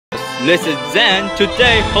this is Zen,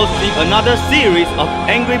 today hosting another series of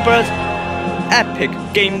Angry Birds epic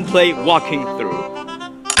gameplay walking through.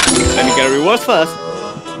 Let me get rewards first.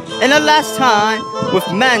 In the last time,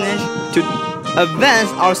 we've managed to advance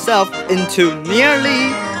ourselves into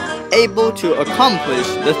nearly able to accomplish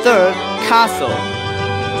the third castle.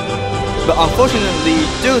 But unfortunately,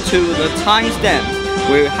 due to the timestamps,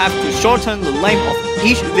 we have to shorten the length of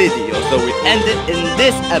each video, so we ended in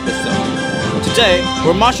this episode. Today,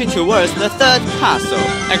 we're marching towards the third castle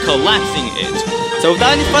and collapsing it. So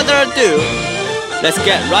without any further ado, let's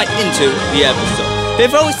get right into the episode.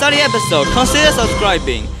 Before we start the episode, consider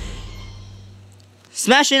subscribing,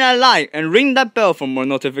 smashing that like and ring that bell for more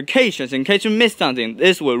notifications in case you missed something.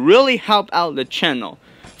 This will really help out the channel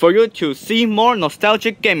for you to see more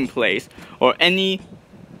nostalgic gameplays or any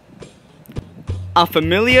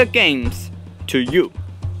unfamiliar games to you.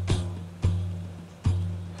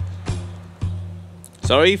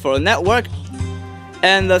 Sorry for the network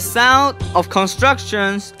and the sound of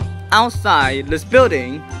constructions outside this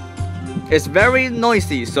building is very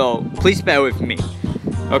noisy, so please bear with me.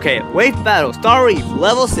 Okay, wave battle, Star Reef,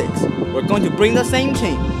 level 6. We're going to bring the same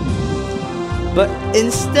team, but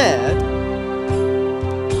instead,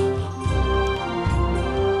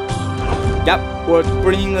 yep, we're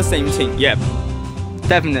bringing the same team. Yep,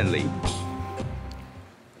 definitely.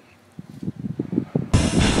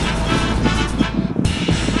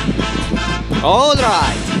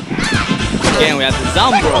 Alright. Again, we have the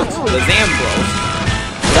Zambros.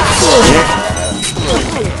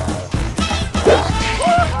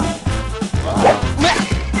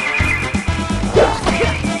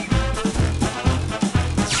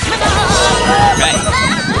 Okay.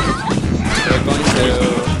 We're going to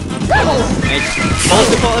make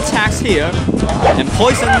multiple attacks here and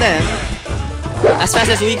poison them as fast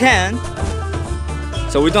as we can,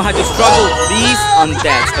 so we don't have to struggle with these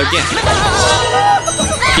undeads again.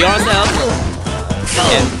 Heal ourselves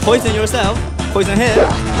and poison yourself. Poison him.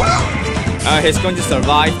 He's going to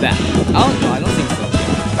survive that. Oh no, I don't think so.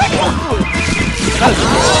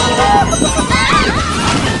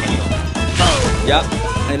 Yep,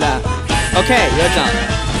 like that. Okay, you're done.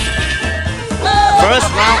 First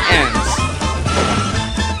round ends.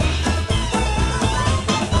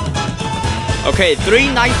 Okay,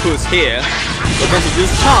 3 night crews here. We're going to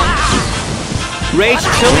use Chunk, Rage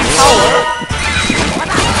Chilling Power,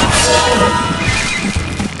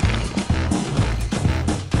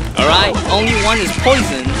 alright, only one is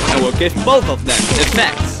poison, and we'll give both of them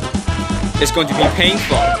effects. It's going to be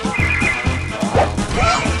painful,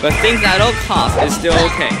 but things at all costs is still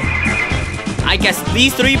okay. I guess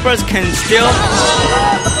these 3 birds can still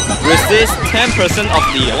resist 10% of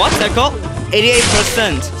the, what's that called?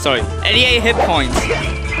 88%, sorry, 88 hit points.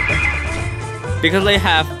 Because they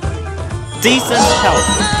have decent health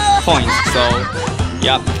points, so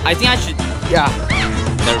yeah, I think I should, yeah,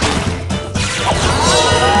 there we go.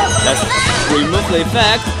 Let's remove the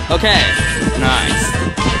effect. Okay, nice.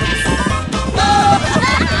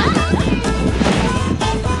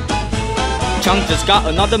 Chunk just got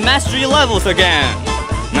another mastery levels again.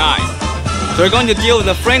 Nice. So we're going to deal with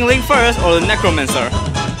the Friendling first or the Necromancer.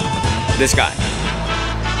 This guy.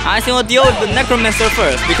 I think we'll deal with the Necromancer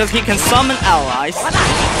first because he can summon allies, and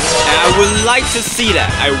I would like to see that.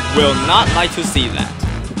 I will not like to see that.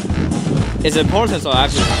 It's important, so I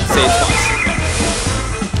have to say it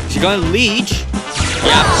twice. She's gonna leech,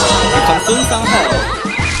 yeah, and consume some health,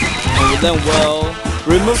 and then we'll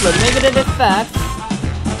remove the negative effects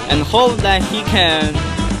and hope that he can.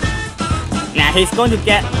 Nah, he's going to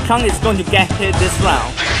get. Kong is going to get hit this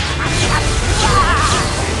round.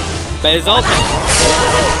 But it's okay.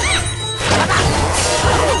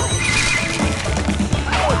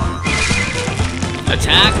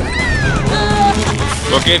 Attack.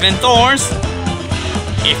 We're giving thorns.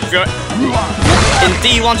 If you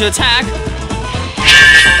indeed want to attack,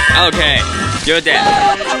 okay, you're dead.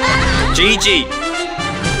 GG.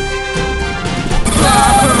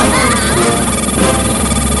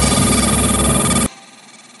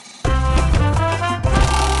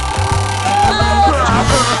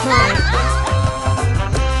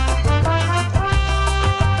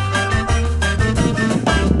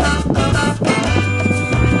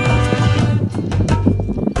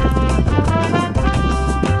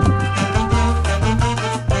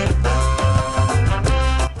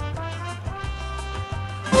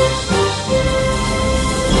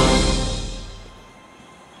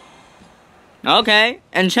 Okay,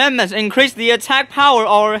 enchantments increase the attack power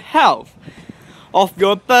or health of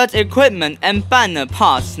your bird's equipment and banner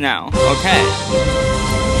parts now. Okay,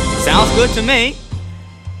 sounds good to me.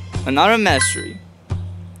 Another mastery.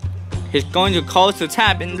 He's going to cause to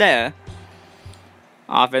tap in there.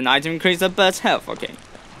 Off an item increase the bird's health. Okay.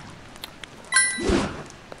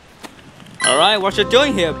 Alright, what you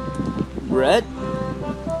doing here, Red?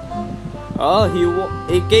 Oh,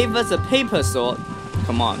 he gave us a paper sword.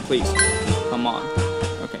 Come on, please. Come on.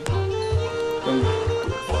 Okay.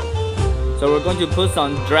 So we're going to put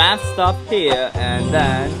some draft stuff here and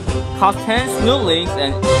then cost 10 snoodlings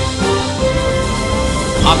and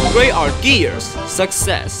upgrade our gears.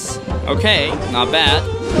 Success. Okay, not bad.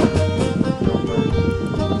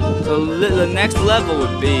 So the next level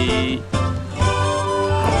would be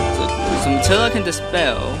some material can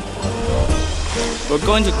dispel. We're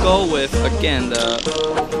going to go with again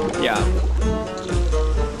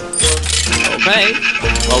Okay,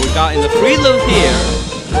 what we got in the free loot here.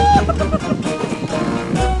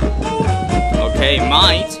 Okay,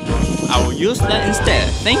 might. I will use that instead.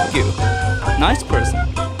 Thank you. Nice person.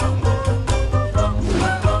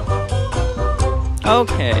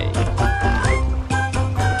 Okay.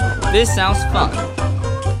 This sounds fun.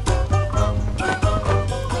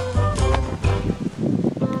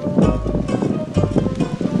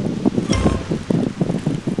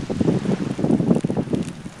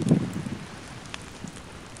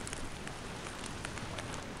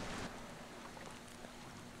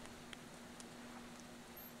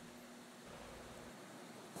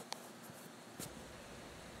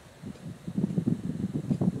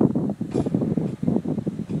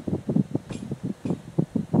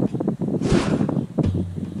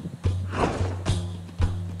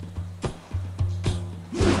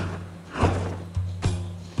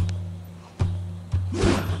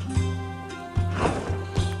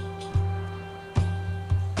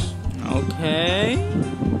 Okay.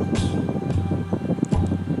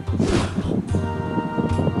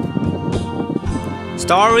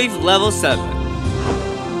 Star Reef level 7.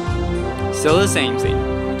 Still the same thing.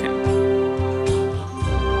 Okay.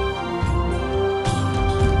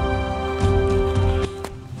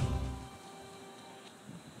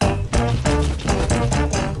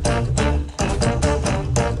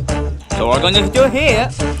 So what we're going to do here,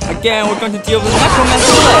 again, we're going to deal with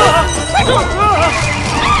Necromancer.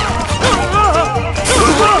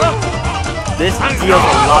 This deals a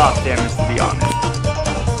lot of damage, to be honest.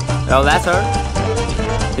 Well, that's her.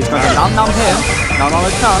 He's going to nom him, nom on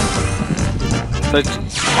the tongue. But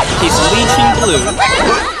he's leeching blue.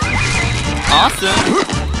 Awesome.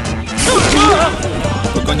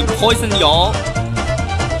 We're going to poison y'all.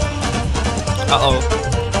 Uh-oh.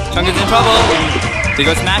 Chunk is in trouble. They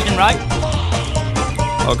go smashing, right?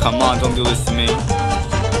 Oh, come on, don't do this to me.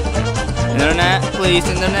 Internet, please,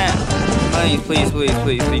 internet.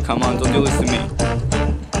 Please, come on, don't do this to me.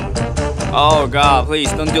 Oh god, please,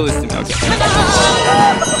 don't do this to me, okay.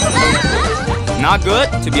 Not good,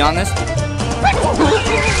 to be honest.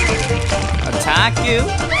 Attack you.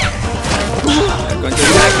 I'm going to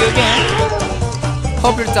attack you again.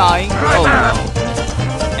 Hope you're dying. Oh no.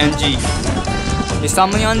 NG. He's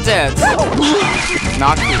summoning undead.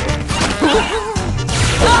 Not cool.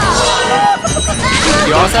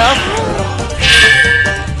 Yourself?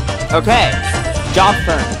 Okay, job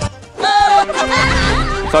done.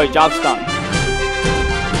 Sorry, job's done.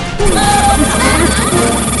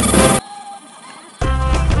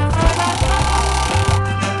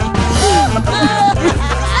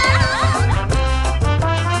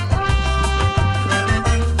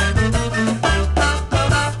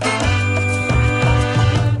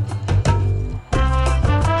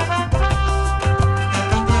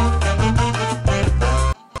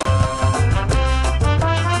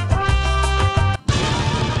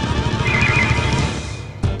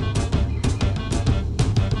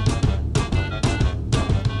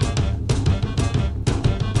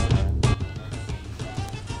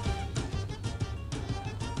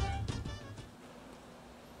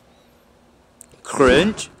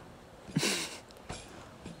 Cringe.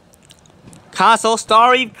 Castle,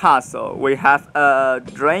 Star Reef Castle. We have a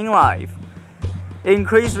Drain Life.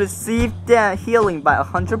 Increase received healing by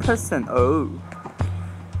 100%. Oh.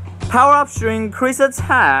 Power up should increase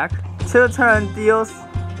attack. Till turn deals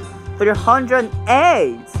 308.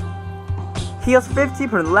 Heals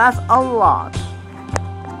 50%. Lasts a lot.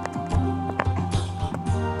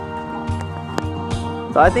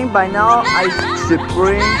 So I think by now I should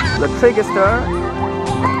bring the Trickster.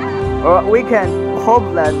 Or we can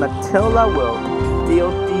hope that Matilda will deal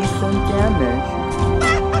decent damage.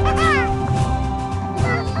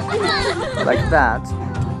 Like that.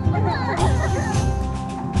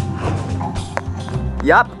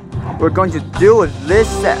 Yup, we're going to deal with this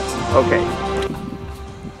set. Okay.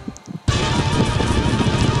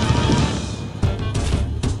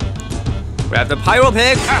 We have the Pyro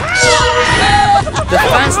Pig, the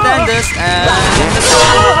Fan Standers, and the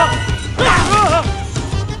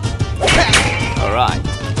Alright.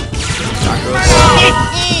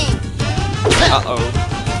 Uh-oh.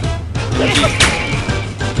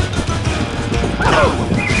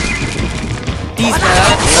 These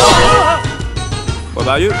guys, no. What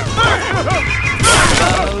about you?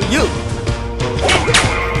 You.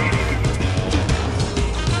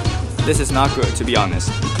 This is not good, to be honest.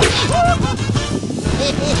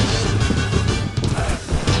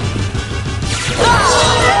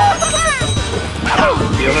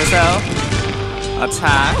 Heal herself.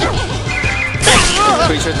 Attack.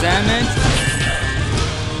 Creature damage.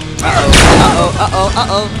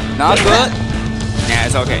 Uh-oh. Not good. Nah,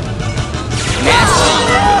 it's okay. Nasty.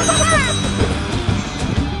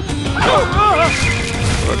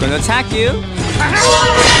 We're gonna attack you.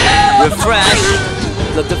 Refresh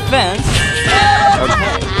the defense.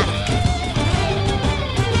 Okay.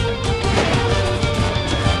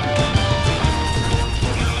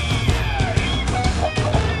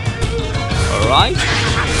 Alright.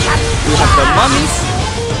 We have the mummies.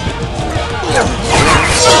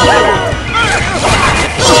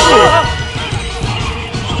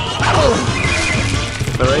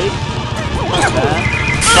 Three.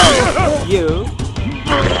 You.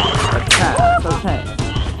 Attack. Okay.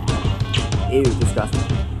 Ew, disgusting.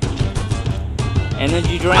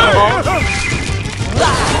 Energy drain balls.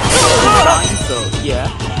 Fine, so yeah.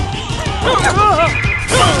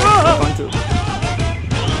 I'm going to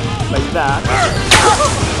like that.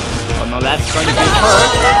 Oh no, that's going to be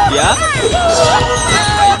hurt. Yeah.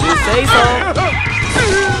 I do say so.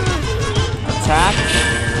 Attack.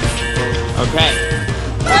 Okay.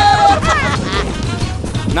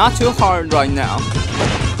 Not too hard right now.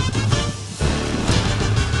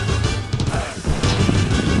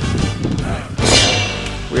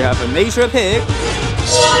 We have a nature pig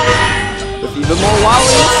with even more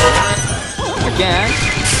wildlings. Again,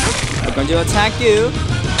 we're going to attack you.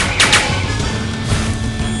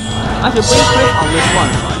 I should bring crit on this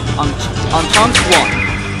one, on chance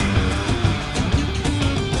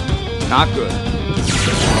 1. Not good.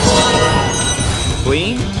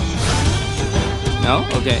 Queen? No?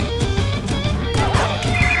 Okay.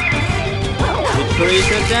 Decrease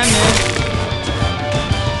the damage.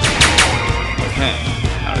 Okay.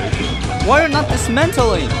 Why are you not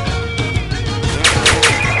dismantling?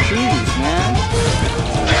 Jeez, man.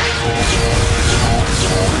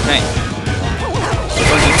 Okay. We're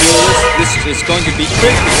going to do this. This is going to be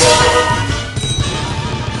tricky.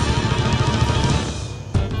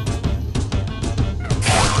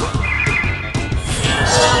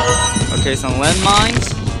 Okay, some landmines.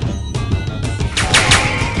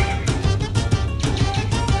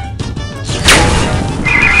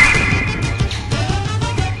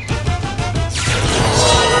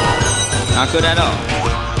 Not good at all.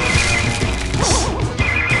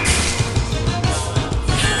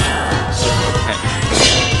 Okay.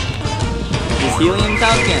 He's healing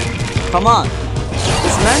himself again. Come on.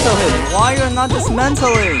 Dismantle him. Why are you not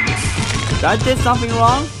dismantling? Did I did something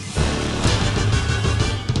wrong?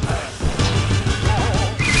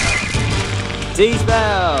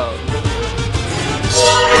 Dispel!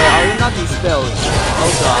 Wait, are you not dispelled?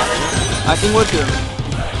 Oh god. I think we're doomed.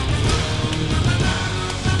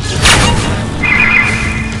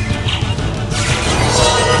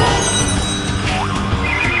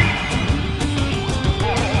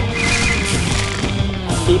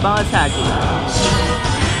 Keep on attacking.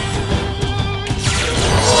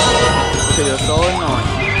 Okay, you're so annoying.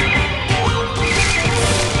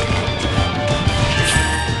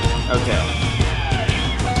 Okay.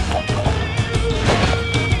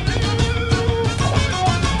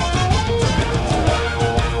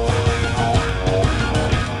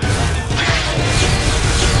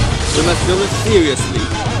 We must do it seriously.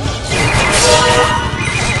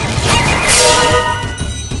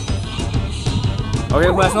 Okay,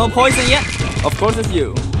 who has no poison yet? Of course it's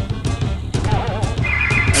you.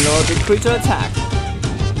 And there will be creature attack.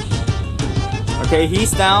 Okay,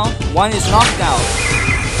 he's down. One is knocked out.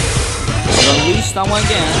 Unleash someone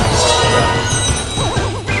again.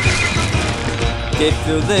 Get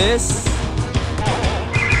through this.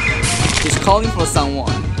 He's calling for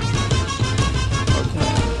someone.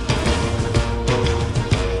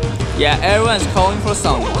 Yeah, everyone's calling for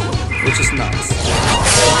someone, which is nice.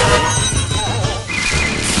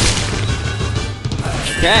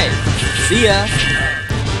 Okay, see ya.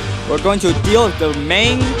 We're going to deal with the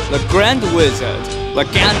Grand Wizard, the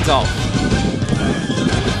Gandalf.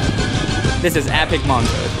 This is epic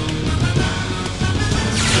monster.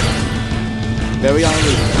 Very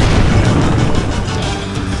unreal.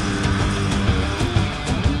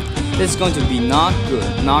 This is going to be not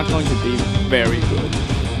good, not going to be very good.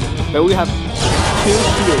 But we have 2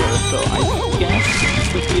 healers, so I guess it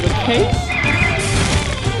should be the case.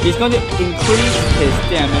 He's going to increase his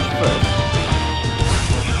damage first.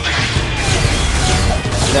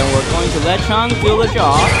 Then we're going to let Chang do the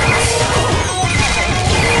job.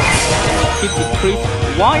 Keep decreasing.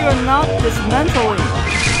 Why you're not dismantling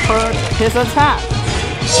his attack?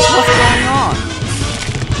 What's going on?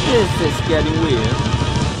 This is getting weird.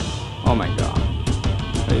 Oh my god.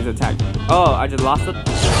 He's attacking. Oh, I just lost it.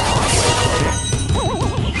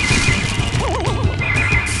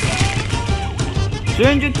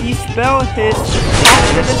 Shouldn't you dispel his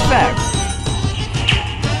positive effects?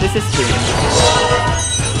 This is strange.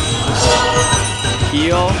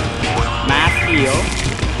 Heal. Mass heal.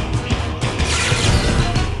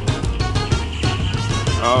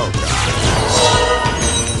 Oh god.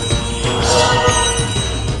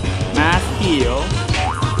 Mass heal.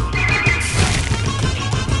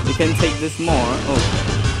 You can take this more. Oh.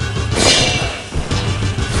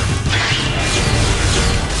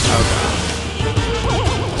 Oh god.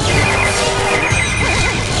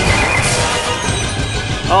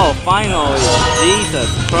 Oh, finally! Jesus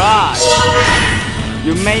Christ!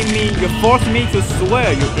 You forced me to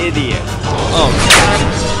swear, you idiot! Oh,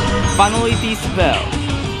 finally dispel.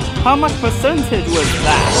 How much percentage was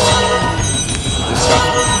that?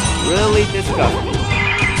 Disgusting. Really disgusting.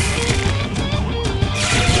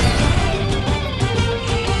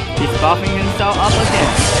 He's buffing himself up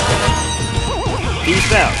again.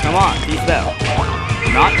 Dispel, come on, dispel.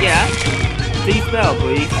 Not yet. Dispel,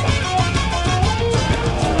 please.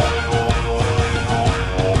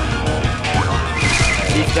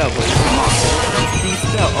 Dispel, please, come on.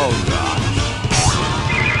 Dispel, oh god.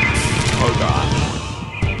 Oh god.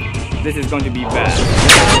 This is going to be bad.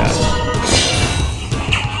 Yeah.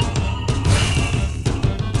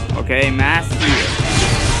 Okay, mass heal.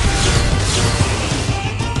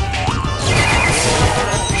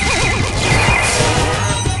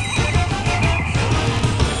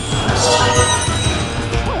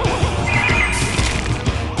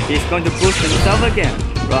 He's going to boost himself again,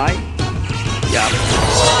 right? Yup.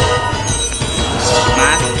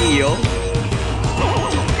 Mass heal.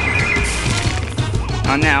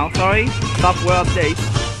 Now, sorry, software update.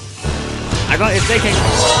 I don't know if they can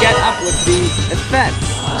get up with the effects.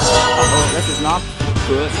 Uh-oh, this is not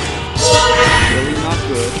good. Really not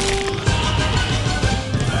good.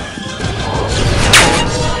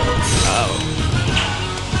 Uh-oh.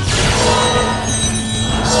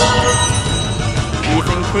 He's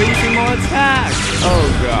increasing more attacks. Oh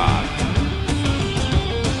god.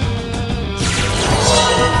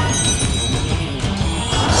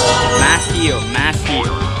 Mass heal, mass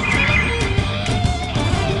heal.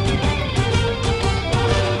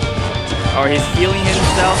 Oh, he's healing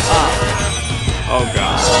himself up. Oh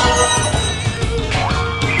god.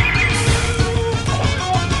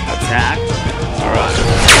 Attack. Alright.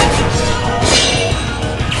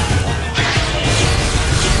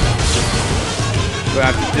 We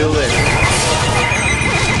have to do this.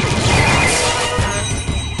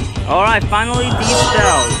 Alright, finally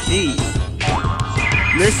dispel. Jeez.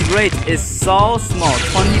 This rate is so small,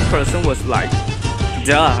 20% was like,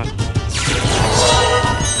 duh.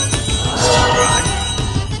 Alright.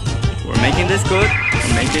 We're making this good.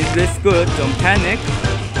 We're making this good. Don't panic.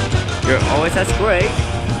 You're always as great.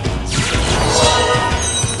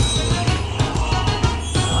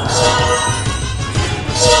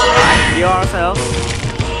 Alright, heal ourselves.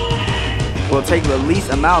 We'll take the least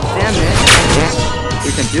amount of damage.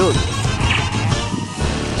 We can do this.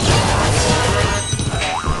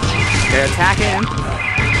 Okay, attack him.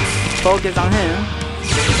 Focus on him.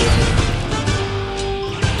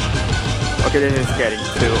 Okay, this is getting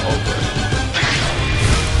too over.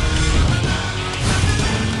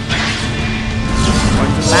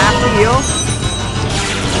 Going to mass heal.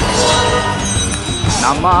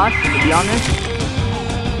 Not much, to be honest.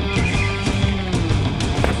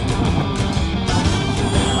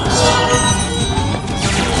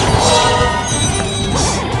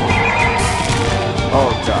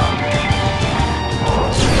 Oh god.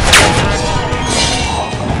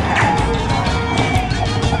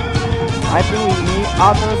 I think we need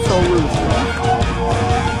other solutions.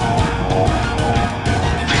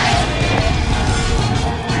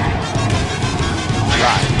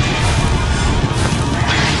 Right.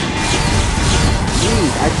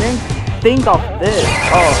 Geez, I think of this.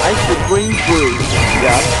 Oh, I should bring food.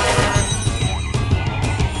 Yep.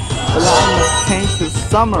 But I must change to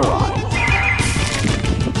summarize.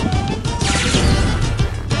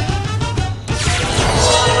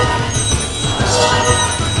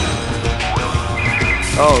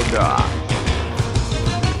 Oh god.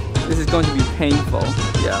 This is going to be painful.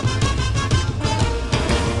 Yeah.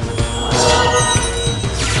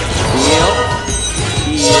 Heal.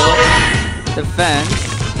 Heal. Defense.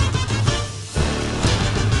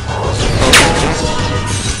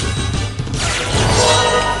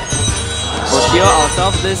 We'll heal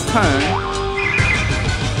ourselves this turn.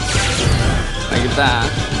 Like that.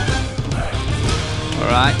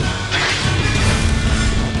 Alright.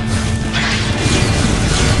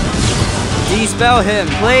 Dispel him,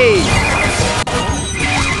 please!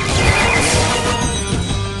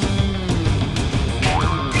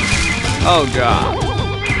 Oh god.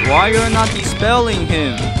 Why you're not dispelling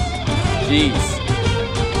him? Jeez.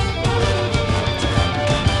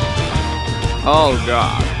 Oh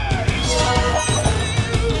god.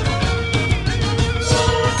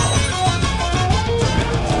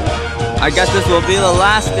 I guess this will be the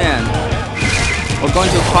last then. We're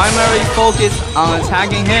going to primarily focus on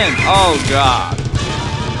attacking him. Oh god.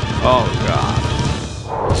 Oh god.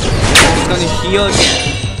 He's going to heal again.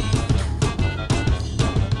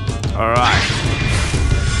 Alright.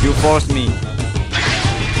 You forced me.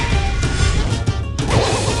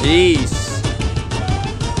 Jeez.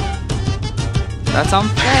 That's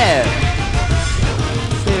unfair.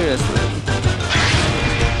 Seriously.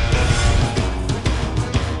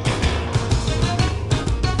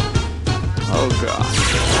 Oh god.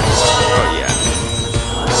 Oh yeah.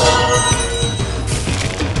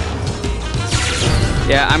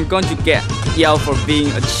 Yeah, I'm going to get yelled for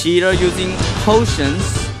being a cheater using potions.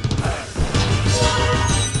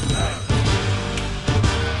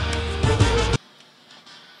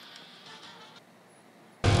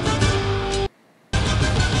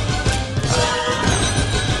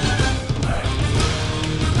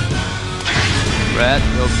 Red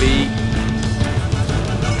will be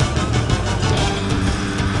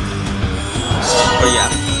oh yeah.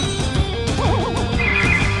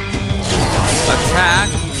 Attack.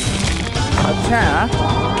 Attack.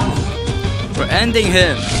 We're ending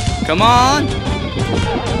him. Come on.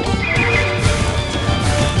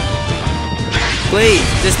 Please,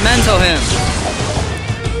 dismantle him.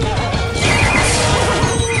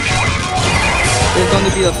 This is going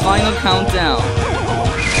to be the final countdown.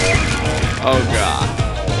 Oh god.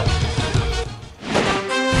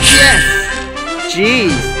 Yes!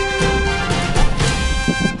 Jeez.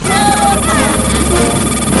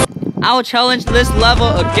 I'll challenge this level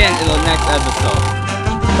again in the next episode.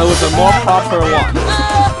 So it's a more proper one.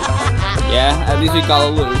 Yeah, at least we got a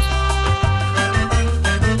loot.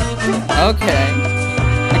 Okay.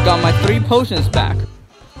 I got my 3 potions back.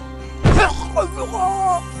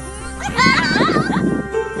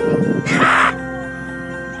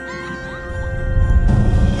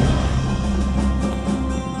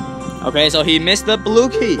 Okay, so he missed the blue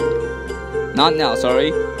key. Not now,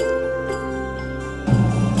 sorry.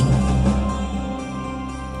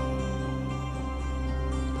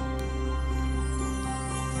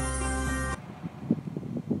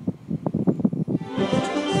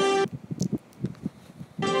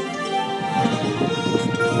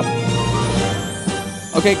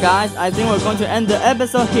 Okay guys, I think we're going to end the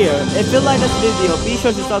episode here. If you like this video, be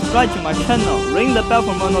sure to subscribe to my channel, ring the bell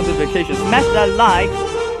for more notifications, smash that like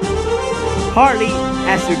hardly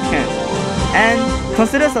as you can, and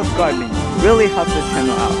consider subscribing. Really helps the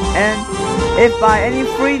channel out. And if by any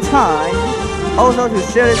free time, also to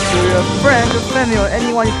share this to your friends, your family, or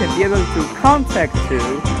anyone you can be able to contact to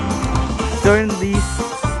during these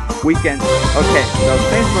weekends. Okay, so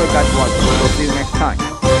thanks for guys watching. We'll see you next time.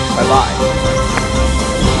 Bye bye.